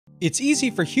It's easy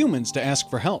for humans to ask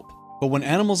for help, but when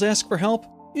animals ask for help,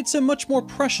 it's a much more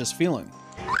precious feeling.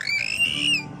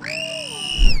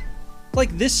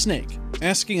 Like this snake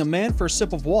asking a man for a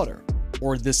sip of water,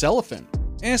 or this elephant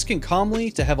asking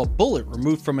calmly to have a bullet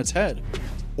removed from its head.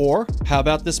 Or how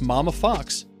about this mama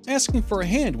fox asking for a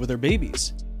hand with her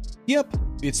babies? Yep,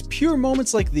 it's pure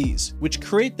moments like these which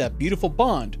create that beautiful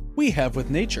bond we have with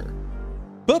nature.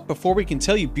 But before we can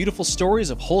tell you beautiful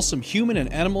stories of wholesome human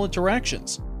and animal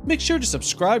interactions, make sure to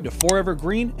subscribe to Forever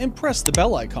Green and press the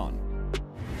bell icon.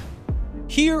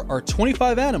 Here are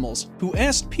 25 animals who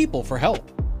asked people for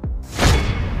help.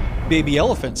 Baby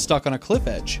elephant stuck on a cliff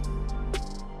edge.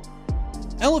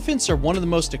 Elephants are one of the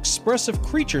most expressive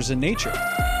creatures in nature.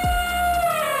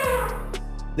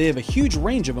 They have a huge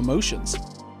range of emotions.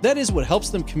 That is what helps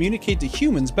them communicate to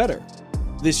humans better.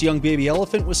 This young baby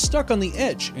elephant was stuck on the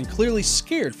edge and clearly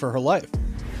scared for her life.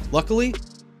 Luckily,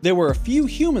 there were a few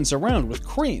humans around with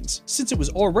cranes since it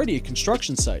was already a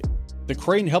construction site. The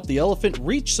crane helped the elephant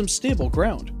reach some stable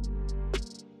ground.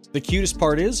 The cutest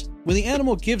part is when the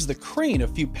animal gives the crane a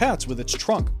few pats with its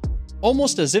trunk,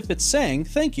 almost as if it's saying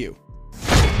thank you.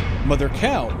 Mother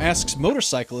cow asks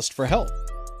motorcyclist for help.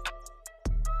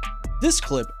 This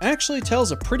clip actually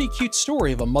tells a pretty cute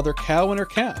story of a mother cow and her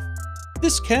calf.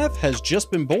 This calf has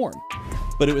just been born,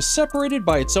 but it was separated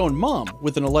by its own mom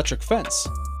with an electric fence.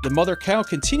 The mother cow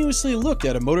continuously looked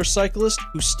at a motorcyclist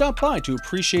who stopped by to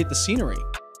appreciate the scenery.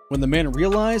 When the man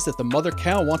realized that the mother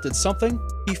cow wanted something,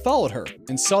 he followed her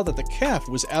and saw that the calf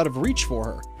was out of reach for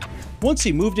her. Once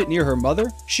he moved it near her mother,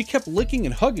 she kept licking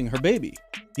and hugging her baby.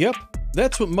 Yep,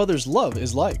 that's what mother's love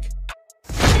is like.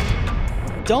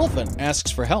 Dolphin asks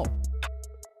for help.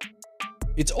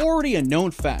 It's already a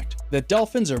known fact that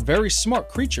dolphins are very smart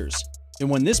creatures, and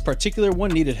when this particular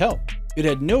one needed help, it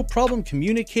had no problem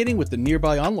communicating with the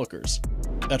nearby onlookers.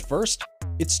 At first,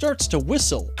 it starts to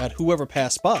whistle at whoever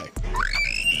passed by.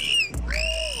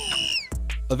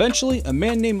 Eventually, a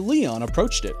man named Leon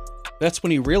approached it. That's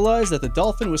when he realized that the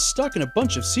dolphin was stuck in a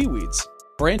bunch of seaweeds,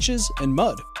 branches, and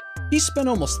mud. He spent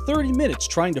almost 30 minutes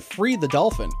trying to free the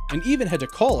dolphin and even had to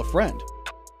call a friend.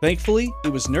 Thankfully, it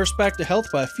was nursed back to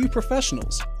health by a few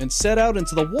professionals and set out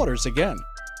into the waters again.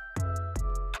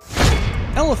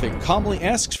 Elephant calmly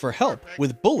asks for help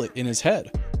with bullet in his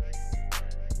head.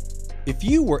 If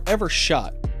you were ever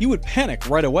shot, you would panic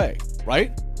right away,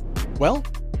 right? Well,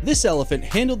 this elephant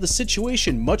handled the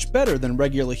situation much better than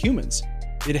regular humans.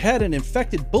 It had an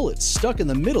infected bullet stuck in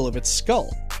the middle of its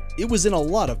skull. It was in a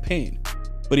lot of pain,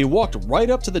 but he walked right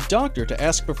up to the doctor to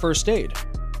ask for first aid.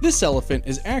 This elephant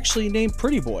is actually named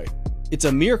Pretty Boy. It's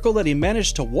a miracle that he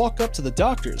managed to walk up to the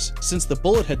doctors since the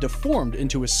bullet had deformed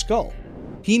into his skull.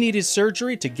 He needed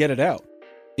surgery to get it out.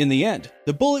 In the end,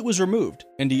 the bullet was removed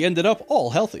and he ended up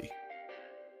all healthy.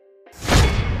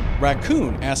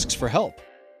 Raccoon asks for help.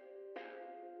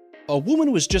 A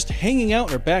woman was just hanging out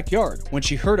in her backyard when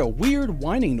she heard a weird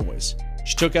whining noise.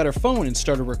 She took out her phone and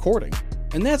started recording,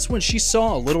 and that's when she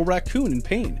saw a little raccoon in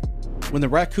pain. When the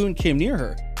raccoon came near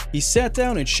her, he sat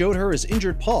down and showed her his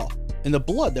injured paw and the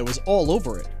blood that was all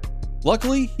over it.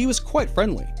 Luckily, he was quite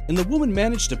friendly, and the woman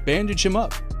managed to bandage him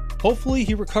up. Hopefully,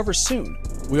 he recovers soon.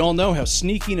 We all know how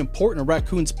sneaky and important a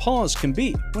raccoon's paws can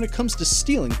be when it comes to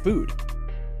stealing food.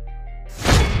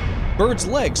 Bird's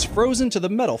legs frozen to the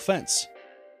metal fence.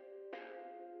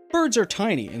 Birds are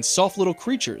tiny and soft little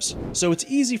creatures, so it's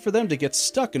easy for them to get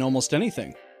stuck in almost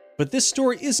anything. But this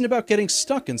story isn't about getting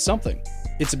stuck in something.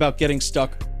 It's about getting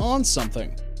stuck on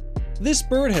something. This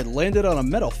bird had landed on a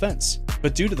metal fence,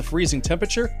 but due to the freezing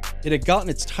temperature, it had gotten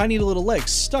its tiny little legs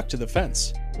stuck to the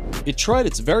fence. It tried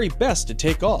its very best to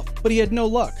take off, but he had no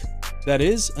luck. That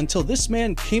is, until this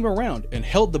man came around and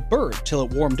held the bird till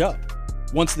it warmed up.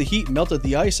 Once the heat melted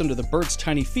the ice under the bird's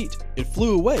tiny feet, it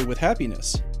flew away with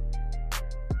happiness.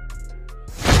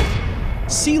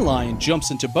 Sea lion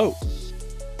jumps into boat.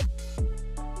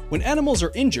 When animals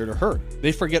are injured or hurt,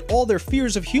 they forget all their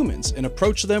fears of humans and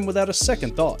approach them without a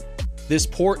second thought. This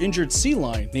poor injured sea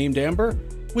lion, named Amber,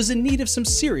 was in need of some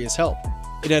serious help.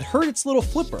 It had hurt its little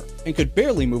flipper and could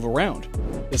barely move around.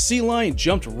 The sea lion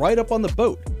jumped right up on the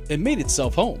boat and made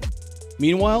itself home.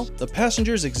 Meanwhile, the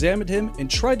passengers examined him and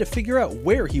tried to figure out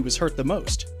where he was hurt the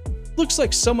most. Looks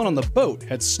like someone on the boat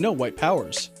had Snow White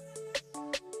powers.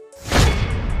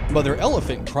 Mother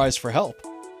elephant cries for help.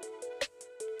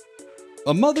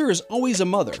 A mother is always a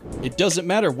mother. It doesn't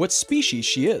matter what species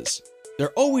she is.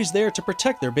 They're always there to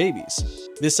protect their babies.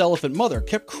 This elephant mother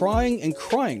kept crying and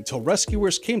crying till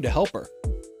rescuers came to help her.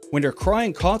 When her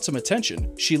crying caught some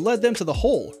attention, she led them to the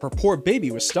hole her poor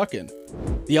baby was stuck in.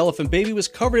 The elephant baby was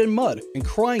covered in mud and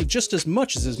crying just as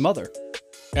much as his mother.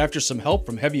 After some help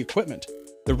from heavy equipment,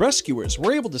 the The rescuers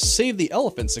were able to save the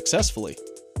elephant successfully.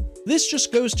 This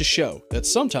just goes to show that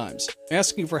sometimes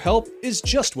asking for help is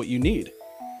just what you need.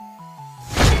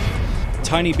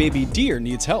 Tiny baby deer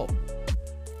needs help.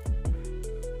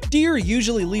 Deer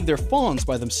usually leave their fawns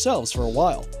by themselves for a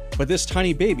while, but this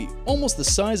tiny baby, almost the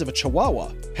size of a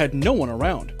chihuahua, had no one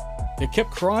around. It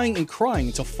kept crying and crying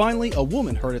until finally a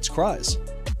woman heard its cries.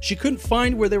 She couldn't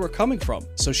find where they were coming from,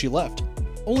 so she left,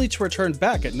 only to return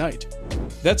back at night.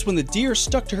 That's when the deer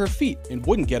stuck to her feet and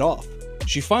wouldn't get off.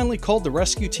 She finally called the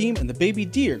rescue team, and the baby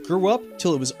deer grew up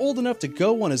till it was old enough to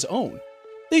go on his own.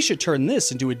 They should turn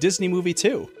this into a Disney movie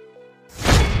too.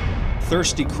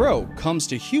 Thirsty crow comes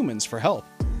to humans for help.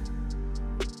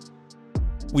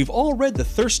 We've all read the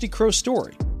Thirsty Crow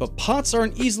story, but pots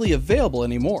aren't easily available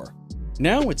anymore.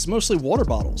 Now it's mostly water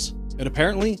bottles, and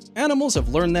apparently animals have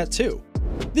learned that too.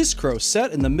 This crow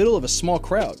sat in the middle of a small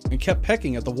crowd and kept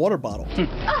pecking at the water bottle.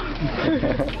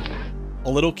 A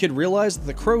little kid realized that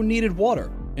the crow needed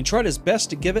water and tried his best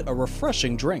to give it a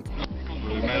refreshing drink.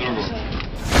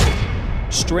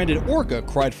 Stranded orca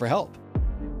cried for help.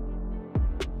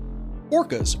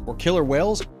 Orcas, or killer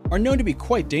whales, are known to be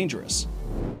quite dangerous.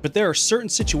 But there are certain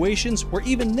situations where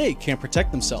even they can't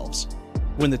protect themselves.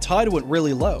 When the tide went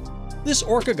really low, this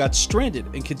orca got stranded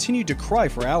and continued to cry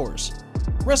for hours.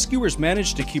 Rescuers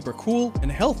managed to keep her cool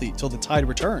and healthy till the tide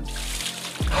returned.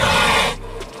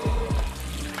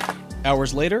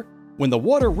 Hours later, when the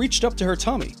water reached up to her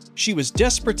tummy, she was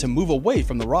desperate to move away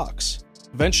from the rocks.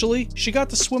 Eventually, she got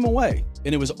to swim away,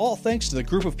 and it was all thanks to the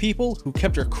group of people who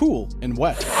kept her cool and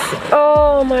wet.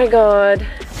 Oh my god.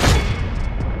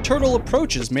 Turtle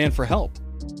approaches man for help.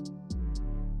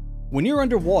 When you're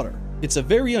underwater, it's a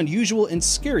very unusual and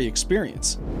scary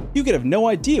experience. You could have no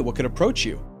idea what could approach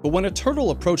you, but when a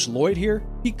turtle approached Lloyd here,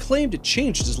 he claimed it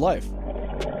changed his life.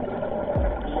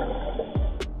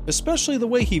 Especially the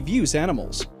way he views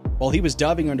animals. While he was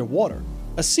diving underwater,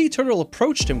 a sea turtle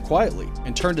approached him quietly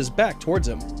and turned his back towards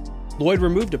him. Lloyd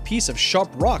removed a piece of sharp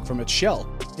rock from its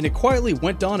shell, and it quietly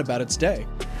went on about its day.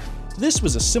 This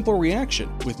was a simple reaction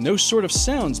with no sort of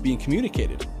sounds being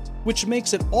communicated, which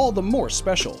makes it all the more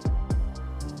special.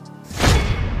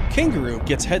 Kangaroo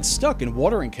gets head stuck in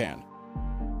watering can.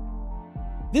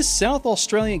 This South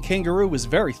Australian kangaroo was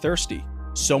very thirsty,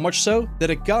 so much so that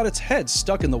it got its head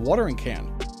stuck in the watering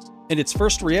can, and its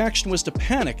first reaction was to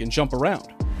panic and jump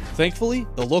around. Thankfully,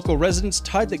 the local residents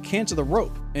tied the can to the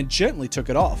rope and gently took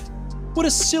it off. What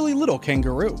a silly little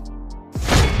kangaroo.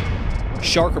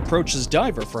 Shark approaches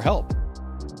diver for help.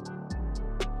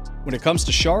 When it comes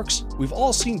to sharks, we've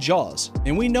all seen Jaws,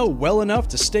 and we know well enough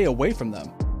to stay away from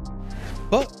them.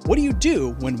 But what do you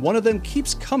do when one of them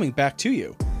keeps coming back to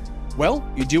you? Well,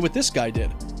 you do what this guy did.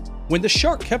 When the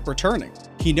shark kept returning,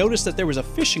 he noticed that there was a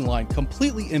fishing line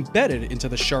completely embedded into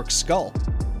the shark's skull.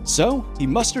 So, he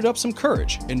mustered up some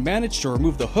courage and managed to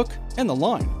remove the hook and the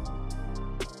line.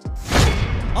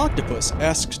 Octopus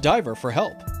asks diver for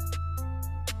help.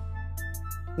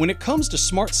 When it comes to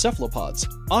smart cephalopods,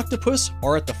 octopus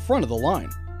are at the front of the line.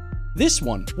 This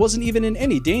one wasn't even in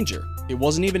any danger, it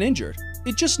wasn't even injured,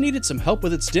 it just needed some help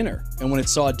with its dinner, and when it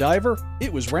saw a diver,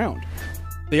 it was round.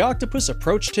 The octopus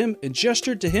approached him and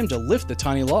gestured to him to lift the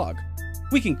tiny log.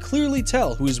 We can clearly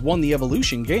tell who's won the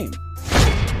evolution game.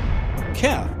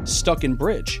 Calf stuck in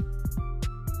bridge.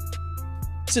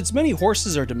 Since many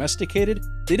horses are domesticated,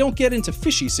 they don't get into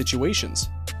fishy situations,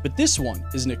 but this one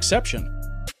is an exception.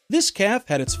 This calf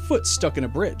had its foot stuck in a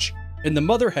bridge, and the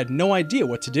mother had no idea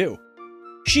what to do.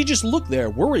 She just looked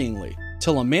there worryingly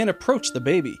till a man approached the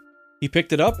baby. He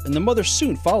picked it up and the mother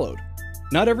soon followed.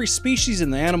 Not every species in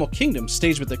the animal kingdom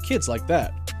stays with the kids like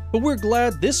that, but we're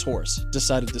glad this horse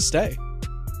decided to stay.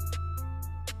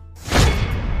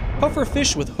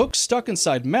 Pufferfish with hook stuck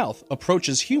inside mouth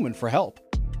approaches human for help.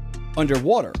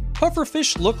 Underwater,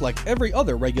 pufferfish look like every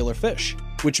other regular fish,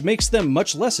 which makes them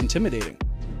much less intimidating.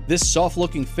 This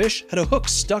soft-looking fish had a hook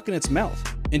stuck in its mouth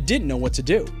and didn't know what to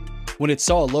do. When it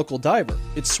saw a local diver,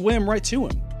 it swam right to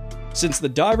him. Since the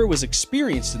diver was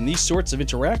experienced in these sorts of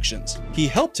interactions, he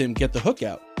helped him get the hook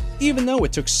out, even though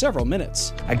it took several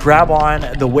minutes. I grab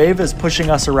on, the wave is pushing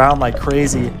us around like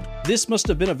crazy. This must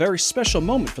have been a very special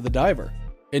moment for the diver,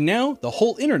 and now the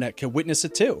whole internet can witness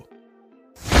it too.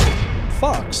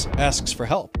 Fox asks for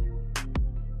help.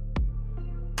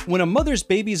 When a mother's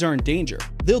babies are in danger,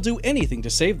 they'll do anything to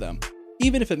save them,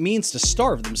 even if it means to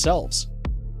starve themselves.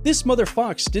 This mother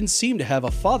fox didn't seem to have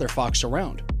a father fox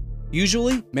around.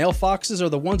 Usually, male foxes are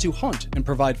the ones who hunt and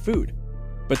provide food.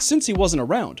 But since he wasn't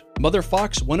around, Mother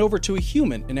Fox went over to a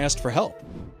human and asked for help.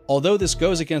 Although this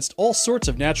goes against all sorts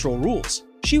of natural rules,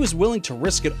 she was willing to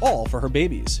risk it all for her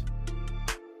babies.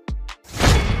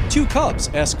 Two cubs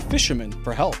ask fishermen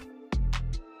for help.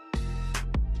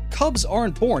 Cubs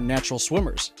aren't born natural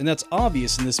swimmers, and that's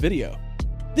obvious in this video.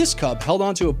 This cub held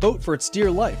onto a boat for its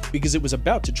dear life because it was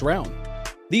about to drown.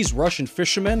 These Russian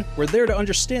fishermen were there to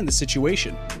understand the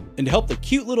situation and to help the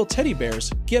cute little teddy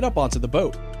bears get up onto the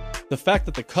boat. The fact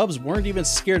that the cubs weren't even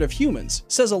scared of humans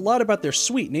says a lot about their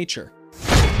sweet nature.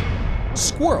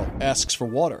 Squirrel asks for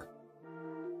water.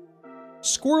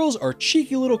 Squirrels are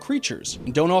cheeky little creatures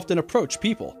and don't often approach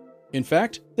people. In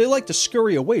fact, they like to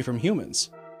scurry away from humans.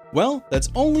 Well, that's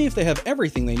only if they have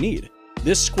everything they need.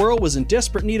 This squirrel was in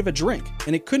desperate need of a drink,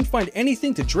 and it couldn't find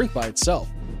anything to drink by itself.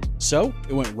 So,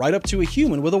 it went right up to a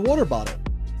human with a water bottle.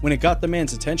 When it got the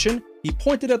man's attention, he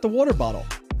pointed at the water bottle.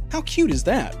 How cute is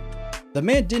that? The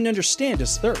man didn't understand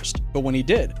his thirst, but when he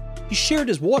did, he shared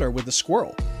his water with the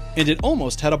squirrel, and it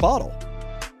almost had a bottle.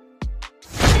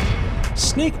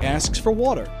 Snake asks for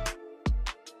water.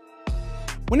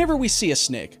 Whenever we see a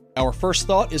snake, our first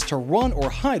thought is to run or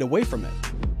hide away from it.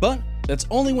 But that's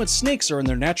only when snakes are in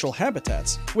their natural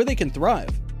habitats, where they can thrive.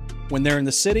 When they're in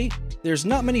the city, there's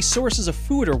not many sources of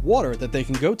food or water that they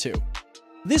can go to.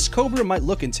 This cobra might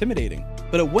look intimidating,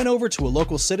 but it went over to a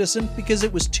local citizen because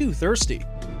it was too thirsty.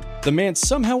 The man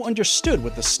somehow understood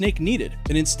what the snake needed,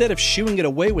 and instead of shooing it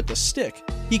away with the stick,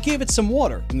 he gave it some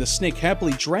water, and the snake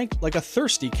happily drank like a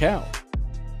thirsty cow.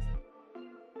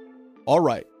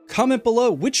 Alright, comment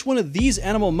below which one of these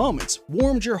animal moments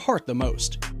warmed your heart the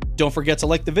most. Don't forget to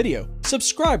like the video,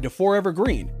 subscribe to Forever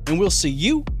Green, and we'll see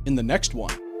you in the next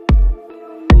one.